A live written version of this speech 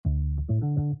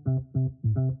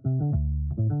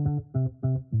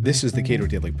This is the Cato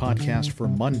Daily Podcast for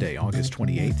Monday, August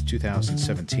 28th,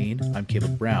 2017. I'm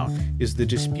Caleb Brown. Is the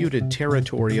disputed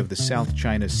territory of the South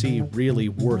China Sea really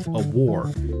worth a war?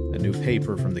 A new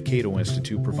paper from the Cato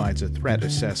Institute provides a threat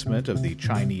assessment of the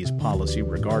Chinese policy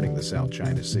regarding the South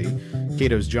China Sea.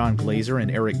 Cato's John Glaser and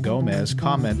Eric Gomez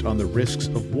comment on the risks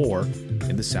of war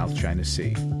in the South China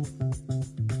Sea.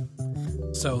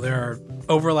 So there are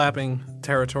overlapping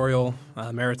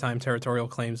maritime territorial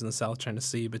claims in the South China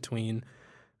Sea between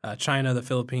China, the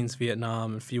Philippines,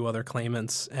 Vietnam, and a few other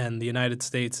claimants. And the United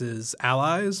States is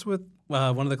allies with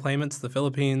one of the claimants, the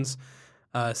Philippines,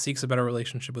 seeks a better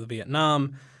relationship with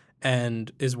Vietnam,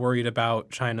 and is worried about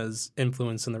China's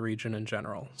influence in the region in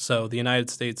general. So the United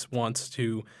States wants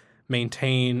to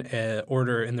maintain an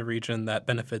order in the region that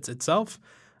benefits itself,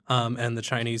 and the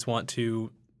Chinese want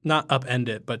to not upend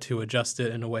it, but to adjust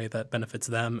it in a way that benefits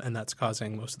them, and that's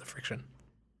causing most of the friction.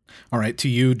 All right, to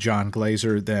you, John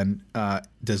Glaser, then,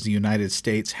 does the United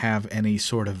States have any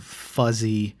sort of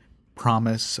fuzzy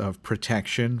promise of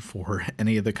protection for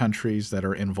any of the countries that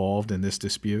are involved in this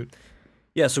dispute?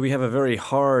 Yeah, so we have a very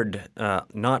hard,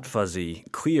 not fuzzy,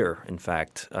 clear, in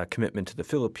fact, commitment to the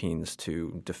Philippines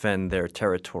to defend their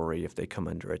territory if they come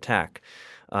under attack.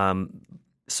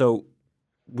 So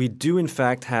we do, in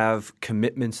fact, have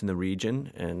commitments in the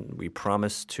region, and we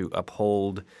promise to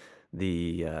uphold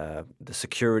the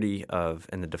security of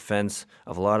and the defense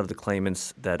of a lot of the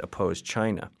claimants that oppose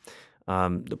China.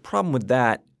 The problem with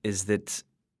that is that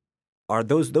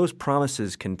those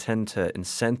promises can tend to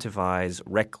incentivize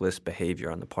reckless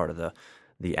behavior on the part of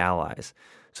the allies.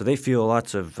 So they feel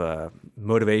lots of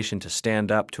motivation to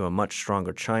stand up to a much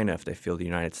stronger China if they feel the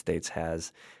United States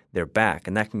has their back,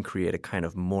 and that can create a kind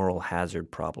of moral hazard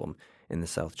problem in the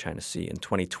South China Sea. In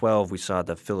 2012, we saw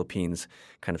the Philippines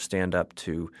kind of stand up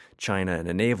to China in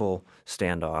a naval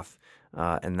standoff,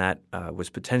 and that was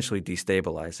potentially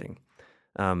destabilizing.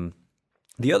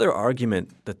 The other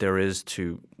argument that there is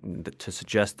to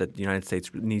suggest that the United States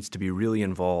needs to be really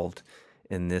involved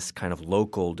in this kind of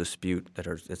local dispute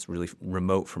that's really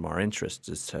remote from our interests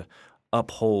is to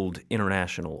uphold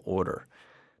international order.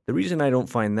 The reason I don't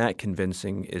find that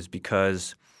convincing is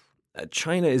because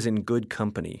China is in good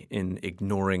company in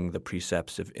ignoring the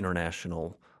precepts of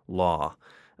international law.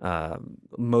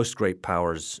 Most great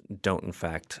powers don't, in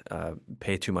fact,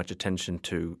 pay too much attention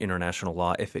to international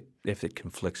law if it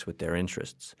conflicts with their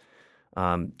interests.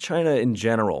 China, in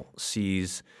general,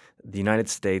 sees the United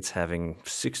States having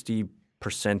 60%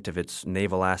 of its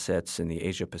naval assets in the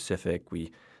Asia-Pacific.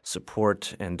 We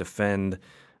support and defend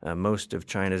most of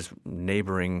China's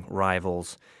neighboring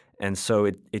rivals. And so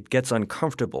it gets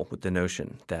uncomfortable with the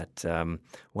notion that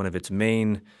one of its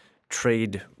main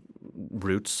trade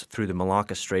routes through the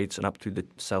Malacca Straits and up through the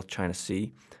South China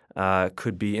Sea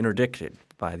could be interdicted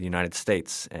by the United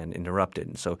States and interrupted.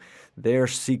 And so they're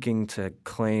seeking to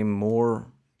claim more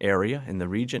area in the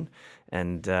region,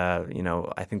 and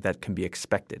I think that can be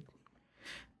expected.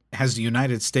 Has the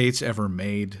United States ever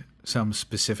made some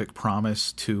specific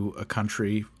promise to a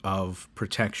country of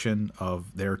protection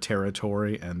of their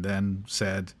territory and then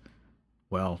said,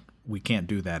 well, we can't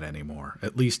do that anymore,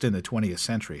 at least in the 20th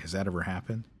century? Has that ever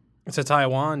happened? To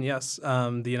Taiwan, yes.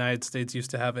 The United States used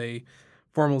to have a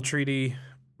formal treaty,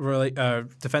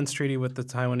 defense treaty with the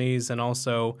Taiwanese, and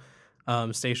also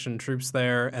stationed troops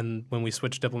there. And when we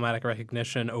switched diplomatic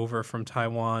recognition over from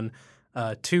Taiwan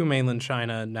to mainland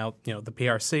China, now the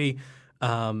PRC,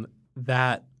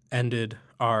 that ended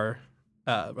our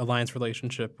alliance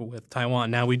relationship with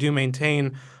Taiwan. Now, we do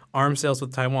maintain arms sales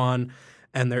with Taiwan,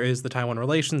 and there is the Taiwan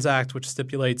Relations Act, which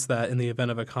stipulates that in the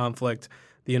event of a conflict,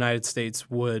 the United States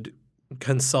would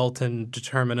consult and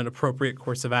determine an appropriate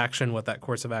course of action. What that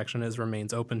course of action is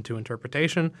remains open to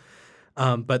interpretation.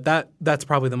 But that's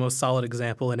probably the most solid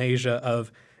example in Asia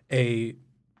of a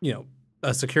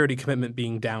security commitment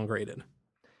being downgraded.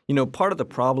 Part of the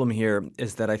problem here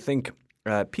is that I think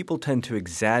people tend to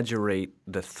exaggerate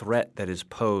the threat that is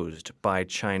posed by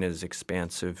China's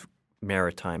expansive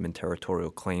maritime and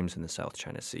territorial claims in the South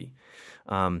China Sea.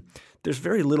 There's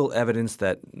very little evidence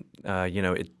that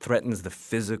it threatens the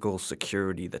physical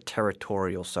security, the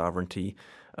territorial sovereignty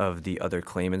of the other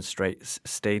claimant states.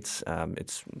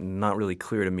 It's not really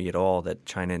clear to me at all that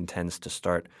China intends to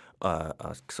start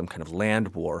some kind of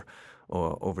land war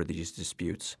over these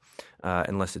disputes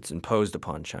unless it's imposed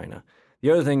upon China. The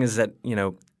other thing is that,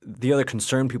 the other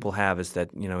concern people have is that,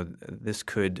 this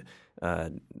could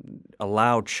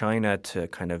allow China to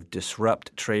kind of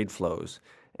disrupt trade flows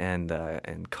and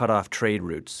cut off trade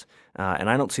routes. And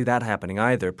I don't see that happening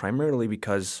either, primarily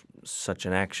because such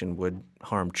an action would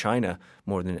harm China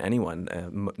more than anyone.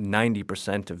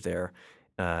 90% of their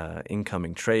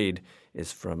incoming trade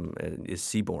is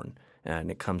seaborne,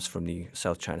 and it comes from the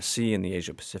South China Sea and the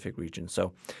Asia-Pacific region.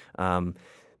 So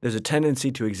there's a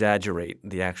tendency to exaggerate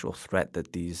the actual threat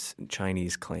that these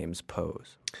Chinese claims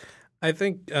pose. I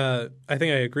think I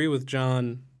agree with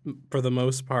John for the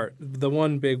most part. The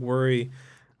one big worry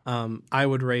I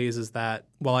would raise is that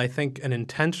while I think an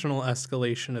intentional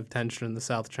escalation of tension in the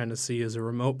South China Sea is a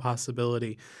remote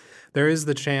possibility, there is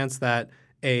the chance that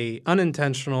a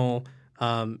unintentional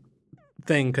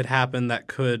thing could happen that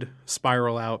could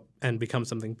spiral out and become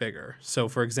something bigger. So,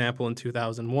 for example, in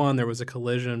 2001, there was a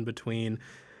collision between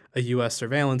a U.S.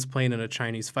 surveillance plane and a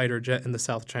Chinese fighter jet in the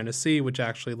South China Sea, which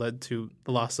actually led to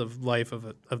the loss of life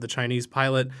of the Chinese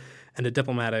pilot and a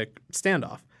diplomatic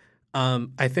standoff.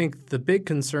 I think the big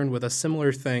concern with a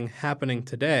similar thing happening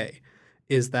today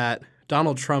is that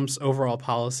Donald Trump's overall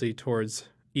policy towards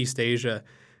East Asia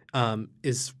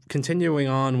is continuing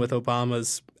on with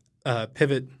Obama's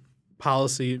pivot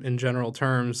policy in general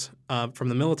terms from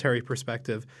the military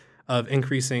perspective of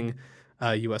increasing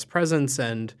U.S. presence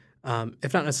and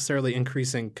if not necessarily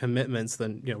increasing commitments,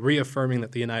 then reaffirming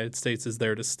that the United States is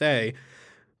there to stay.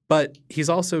 But he's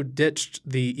also ditched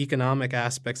the economic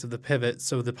aspects of the pivot,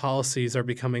 so the policies are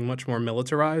becoming much more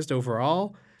militarized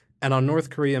overall. And on North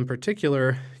Korea in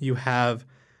particular, you have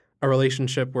a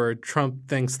relationship where Trump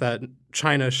thinks that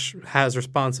China has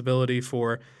responsibility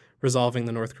for resolving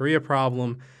the North Korea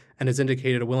problem and has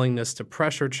indicated a willingness to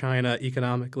pressure China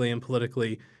economically and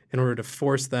politically in order to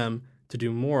force them to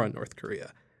do more on North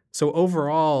Korea. So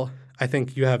overall, I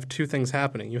think you have two things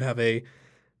happening. You have a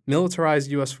militarized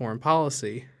U.S. foreign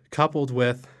policy coupled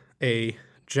with a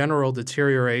general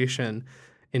deterioration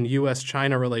in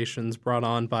U.S.-China relations brought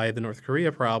on by the North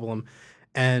Korea problem.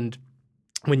 And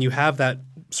when you have that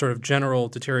sort of general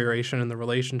deterioration in the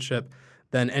relationship,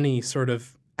 then any sort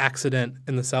of accident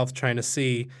in the South China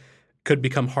Sea could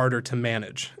become harder to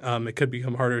manage. It could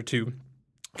become harder to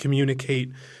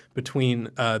communicate between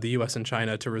the U.S. and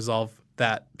China to resolve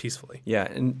that peacefully. Yeah,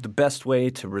 and the best way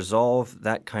to resolve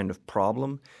that kind of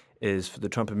problem is for the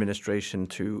Trump administration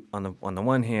to, on the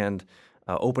one hand,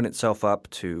 open itself up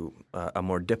to a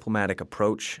more diplomatic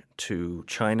approach to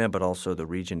China, but also the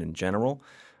region in general,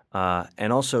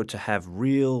 and also to have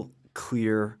real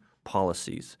clear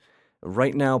policies.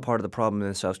 Right now, part of the problem in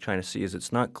the South China Sea is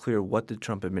it's not clear what the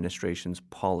Trump administration's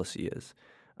policy is.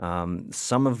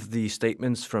 Some of the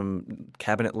statements from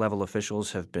cabinet-level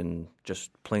officials have been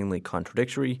just plainly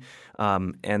contradictory.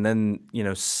 And then,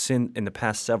 in the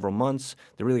past several months,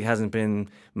 there really hasn't been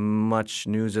much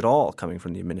news at all coming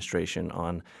from the administration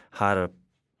on how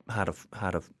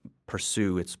to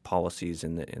pursue its policies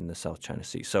in the South China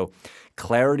Sea. So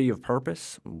clarity of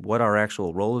purpose, what our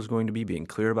actual role is going to be, being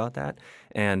clear about that,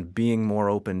 and being more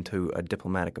open to a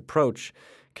diplomatic approach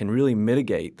can really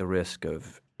mitigate the risk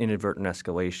of inadvertent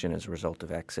escalation as a result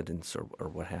of accidents or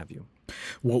what have you.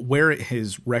 Well, where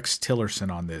is Rex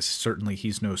Tillerson on this? Certainly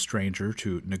he's no stranger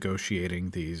to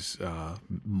negotiating these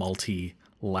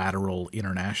multilateral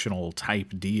international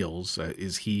type deals.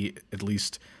 Is he at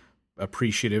least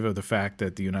appreciative of the fact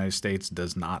that the United States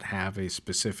does not have a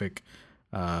specific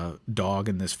dog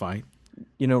in this fight?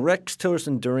 Rex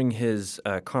Tillerson, during his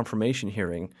confirmation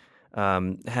hearing,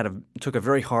 took a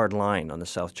very hard line on the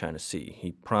South China Sea.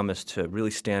 He promised to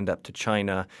really stand up to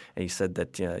China, and he said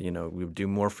that we would do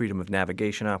more freedom of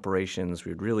navigation operations.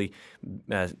 We would really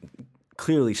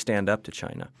clearly stand up to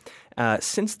China.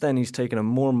 Since then, he's taken a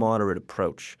more moderate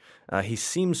approach. He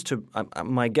seems to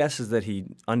my guess is that he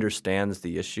understands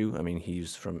the issue. I mean,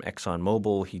 he's from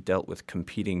ExxonMobil. He dealt with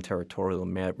competing territorial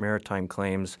maritime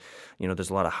claims. There's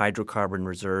a lot of hydrocarbon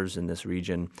reserves in this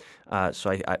region.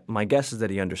 So my guess is that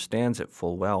he understands it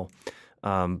full well.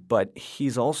 But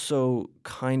he's also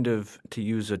kind of, to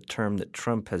use a term that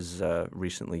Trump has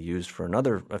recently used for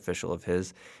another official of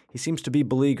his, he seems to be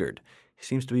beleaguered. He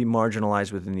seems to be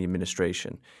marginalized within the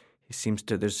administration.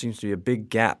 There seems to be a big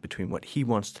gap between what he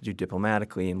wants to do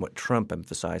diplomatically and what Trump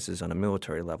emphasizes on a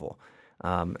military level.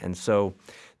 And so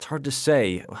it's hard to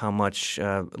say how much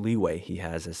leeway he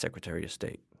has as Secretary of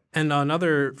State. And on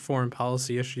other foreign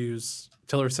policy issues,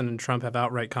 Tillerson and Trump have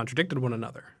outright contradicted one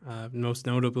another, most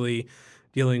notably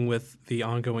dealing with the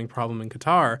ongoing problem in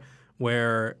Qatar,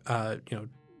 where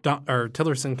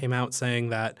Tillerson came out saying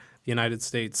that the United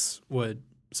States would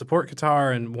support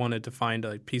Qatar and wanted to find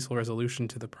a peaceful resolution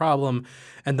to the problem.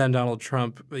 And then Donald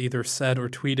Trump either said or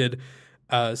tweeted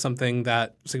something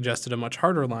that suggested a much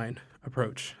harder line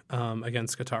approach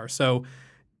against Qatar. So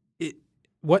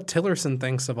what Tillerson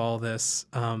thinks of all this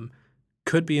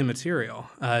could be immaterial,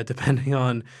 depending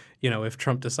on if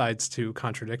Trump decides to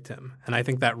contradict him. And I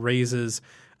think that raises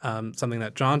something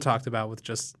that John talked about with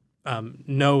just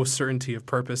no certainty of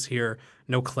purpose here,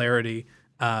 no clarity.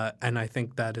 And I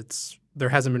think that there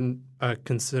hasn't been a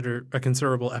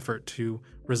considerable effort to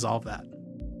resolve that.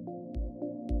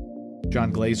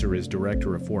 John Glazer is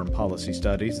Director of Foreign Policy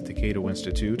Studies at the Cato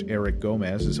Institute. Eric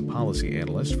Gomez is a policy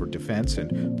analyst for Defense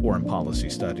and Foreign Policy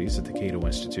Studies at the Cato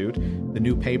Institute. The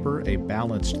new paper, A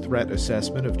Balanced Threat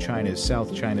Assessment of China's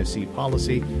South China Sea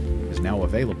Policy, is now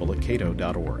available at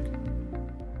cato.org.